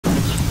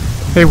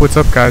Hey, what's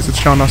up guys, it's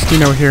Sean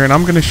here, and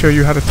I'm going to show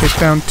you how to take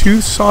down 2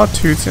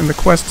 sawtooths in the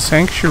quest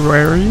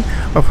Sanctuary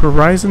of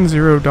Horizon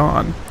Zero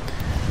Dawn.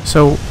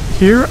 So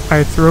here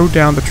I throw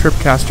down the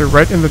tripcaster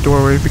right in the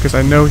doorway because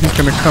I know he's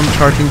going to come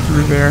charging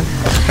through there.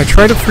 I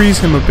try to freeze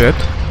him a bit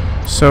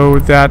so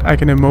that I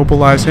can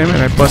immobilize him,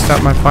 and I bust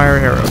out my fire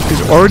arrows.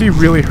 He's already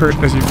really hurt,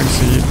 as you can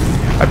see.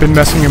 I've been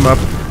messing him up.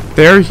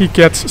 There he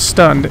gets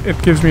stunned.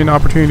 It gives me an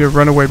opportunity to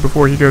run away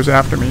before he goes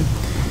after me.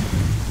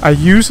 I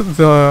use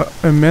the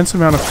immense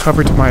amount of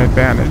cover to my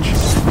advantage,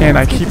 and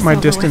I keep my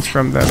distance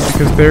from them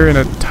because they're in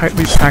a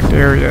tightly packed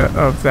area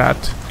of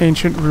that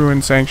ancient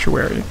ruined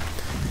sanctuary.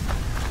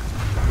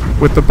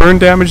 With the burn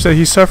damage that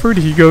he suffered,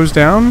 he goes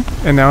down,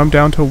 and now I'm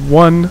down to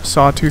 1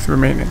 sawtooth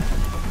remaining.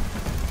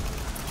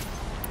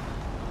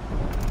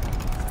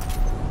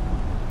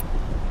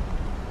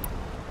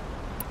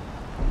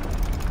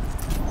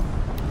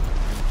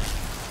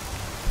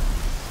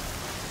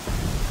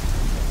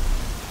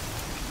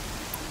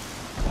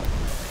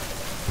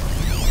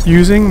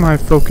 Using my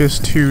focus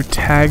to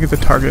tag the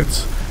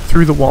targets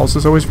through the walls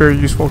is always very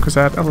useful because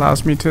that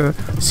allows me to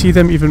see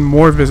them even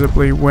more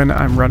visibly when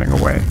I'm running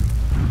away.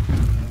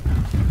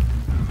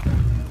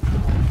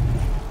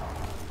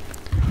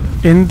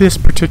 In this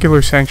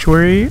particular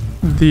sanctuary,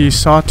 the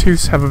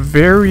sawtooths have a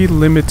very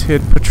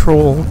limited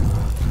patrol,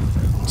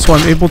 so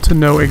I'm able to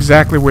know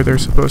exactly where they're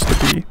supposed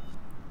to be.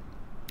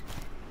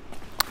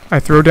 I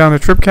throw down a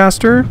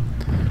tripcaster.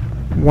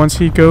 Once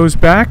he goes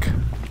back,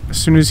 as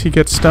soon as he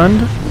gets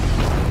stunned,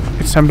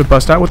 it's time to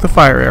bust out with the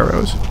fire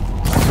arrows.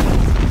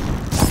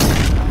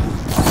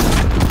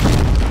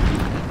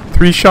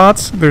 3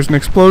 shots, there's an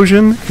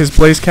explosion, his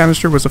blaze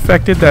canister was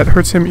affected, that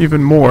hurts him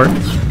even more,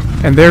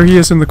 and there he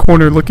is in the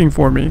corner looking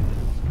for me.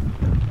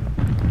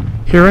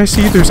 Here I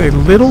see there's a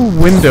little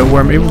window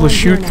where I'm able to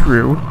shoot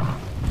through,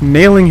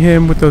 nailing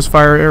him with those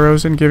fire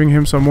arrows and giving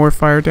him some more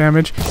fire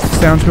damage.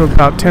 It's down to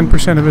about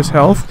 10% of his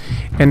health,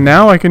 and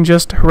now I can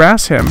just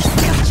harass him.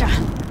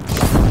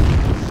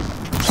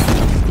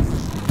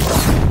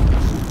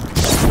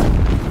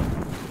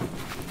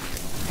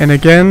 And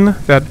again,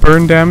 that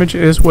burn damage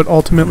is what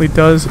ultimately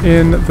does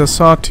in the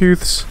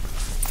sawtooths.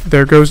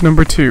 There goes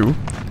number 2.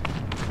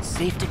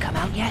 Safe to come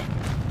out yet?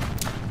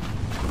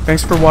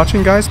 Thanks for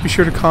watching, guys. Be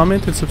sure to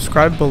comment and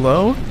subscribe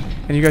below.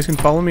 And you guys can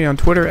follow me on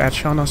Twitter at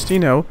Sean.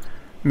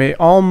 May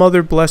all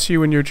Mother bless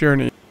you in your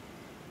journey.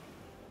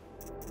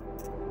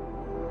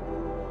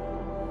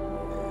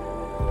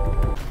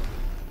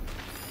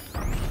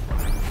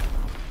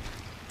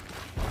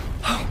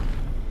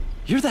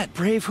 You're that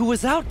brave who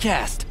was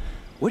outcast!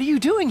 What are you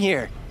doing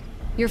here?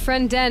 Your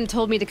friend Den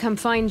told me to come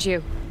find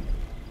you.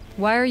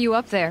 Why are you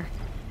up there?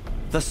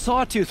 The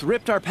sawtooth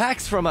ripped our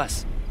packs from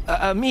us.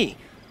 Me.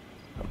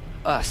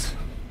 Us.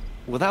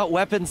 Without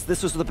weapons,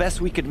 this was the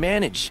best we could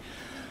manage.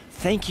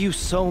 Thank you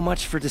so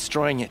much for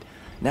destroying it.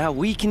 Now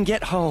we can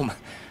get home.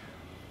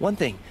 One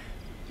thing,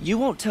 you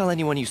won't tell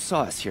anyone you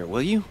saw us here,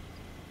 will you?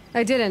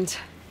 I didn't.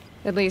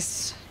 At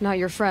least, not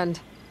your friend.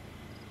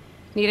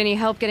 Need any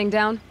help getting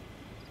down?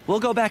 We'll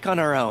go back on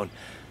our own.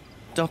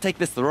 Don't take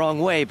this the wrong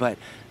way, but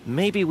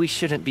maybe we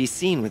shouldn't be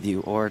seen with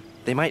you, or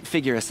they might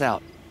figure us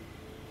out.